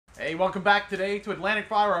Hey, welcome back today to Atlantic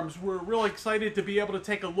Firearms. We're really excited to be able to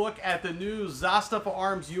take a look at the new Zastava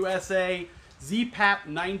Arms USA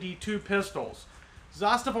ZPAP92 pistols.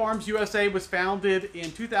 Zastava Arms USA was founded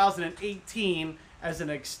in 2018 as an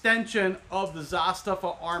extension of the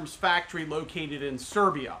Zastava Arms factory located in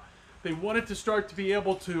Serbia. They wanted to start to be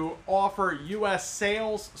able to offer U.S.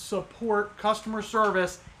 sales, support, customer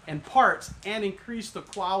service, and parts, and increase the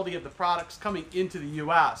quality of the products coming into the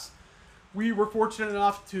U.S. We were fortunate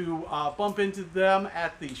enough to bump into them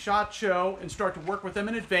at the SHOT Show and start to work with them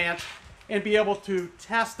in advance and be able to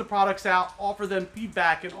test the products out, offer them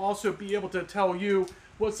feedback, and also be able to tell you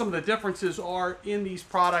what some of the differences are in these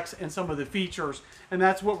products and some of the features. And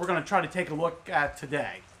that's what we're going to try to take a look at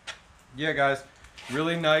today. Yeah, guys,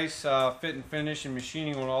 really nice fit and finish and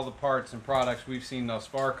machining on all the parts and products we've seen thus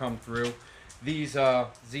far come through. These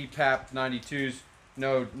ZPAP92s,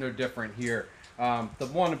 no different here. The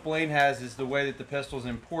one that Blaine has is the way that the pistol is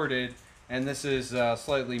imported, and this is a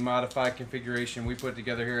slightly modified configuration we put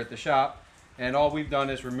together here at the shop. And all we've done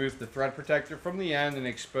is remove the thread protector from the end and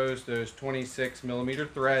expose those 26mm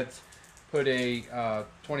threads, put a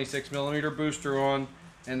 26mm booster on,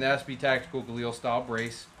 and the SB Tactical Galil style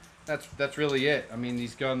brace. That's really it. I mean,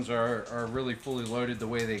 these guns are really fully loaded the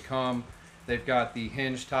way they come. They've got the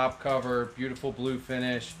hinge top cover, beautiful blue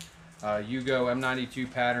finish, Yugo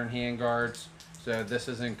M92 pattern handguards. So this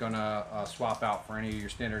isn't going to swap out for any of your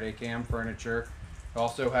standard AKM furniture. We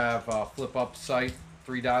also have flip-up sight,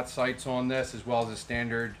 3-dot sights on this, as well as a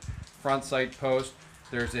standard front sight post.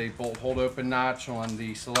 There's a bolt hold open notch on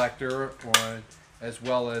the selector, as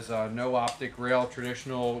well as no optic rail,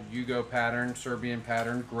 traditional Yugo pattern, Serbian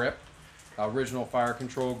pattern grip, original fire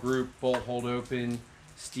control group, bolt hold open,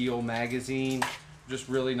 steel magazine. Just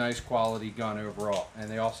really nice quality gun overall. And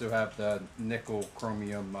they also have the nickel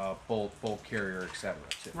chromium bolt carrier, etc.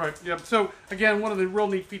 too. Right. Yep. So again, one of the real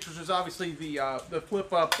neat features is obviously the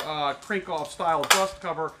flip-up crank-off style dust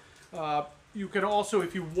cover. You could also,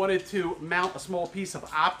 if you wanted to mount a small piece of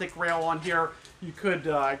optic rail on here, you could,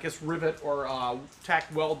 I guess, rivet or tack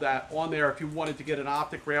weld that on there if you wanted to get an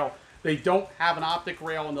optic rail. They don't have an optic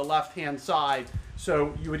rail on the left-hand side,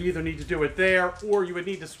 so you would either need to do it there, or you would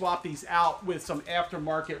need to swap these out with some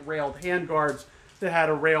aftermarket railed handguards that had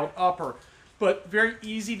a railed upper. But very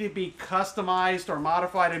easy to be customized or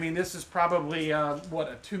modified. I mean, this is probably,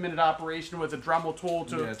 what, a 2-minute operation with a Dremel tool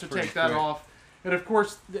to take that off. And of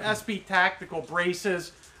course, the SB Tactical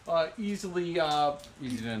braces, easy to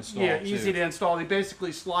install. Yeah, easy to install. They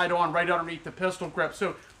basically slide on right underneath the pistol grip.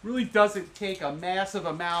 So really doesn't take a massive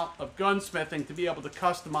amount of gunsmithing to be able to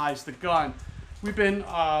customize the gun. We've been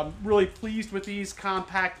really pleased with these.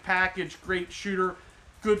 Compact package, great shooter,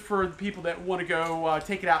 good for the people that want to go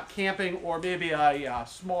take it out camping, or maybe a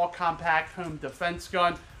small compact home defense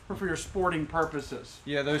gun, or for your sporting purposes.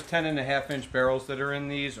 Yeah, those 10.5-inch barrels that are in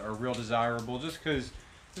these are real desirable, just because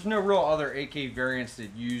there's no real other AK variants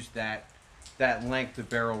that use that length of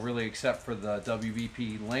barrel really, except for the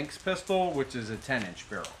WVP Lynx pistol, which is a 10-inch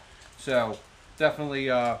barrel. So definitely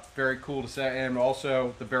very cool to say. And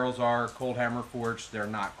also the barrels are cold hammer forged. They're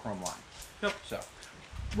not chrome lined. Yep. So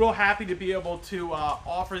real happy to be able to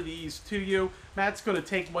offer these to you. Matt's going to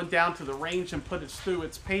take one down to the range and put it through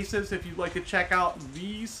its paces. If you'd like to check out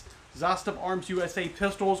these Zastava Arms USA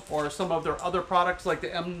pistols or some of their other products like the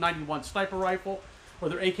M91 sniper rifle or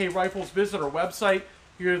their AK rifles, visit our website.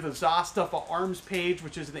 Here's the Zastava Arms page,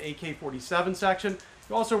 which is in the AK47 section.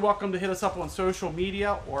 You're also welcome to hit us up on social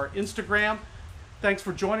media or Instagram. Thanks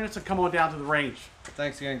for joining us, and come on down to the range.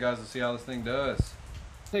 Thanks again, guys. Let's see how this thing does.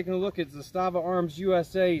 Taking a look at Zastava Arms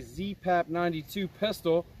USA ZPAP92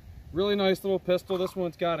 pistol. Really nice little pistol. This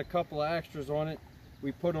one's got a couple of extras on it.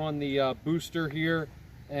 We put on the booster here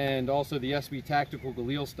and also the SB Tactical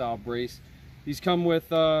Galil style brace. These come with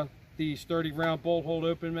the sturdy round bolt hold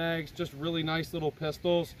open mags. Just really nice little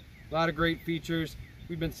pistols. A lot of great features.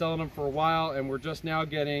 We've been selling them for a while, and we're just now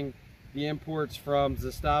getting the imports from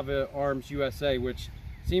Zastava Arms USA, which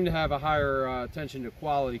seem to have a higher attention to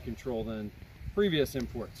quality control than previous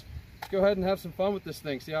imports. Let's go ahead and have some fun with this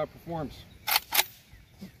thing, see how it performs.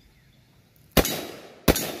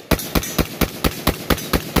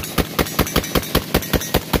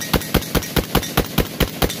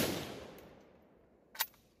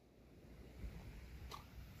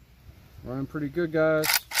 Running pretty good, guys.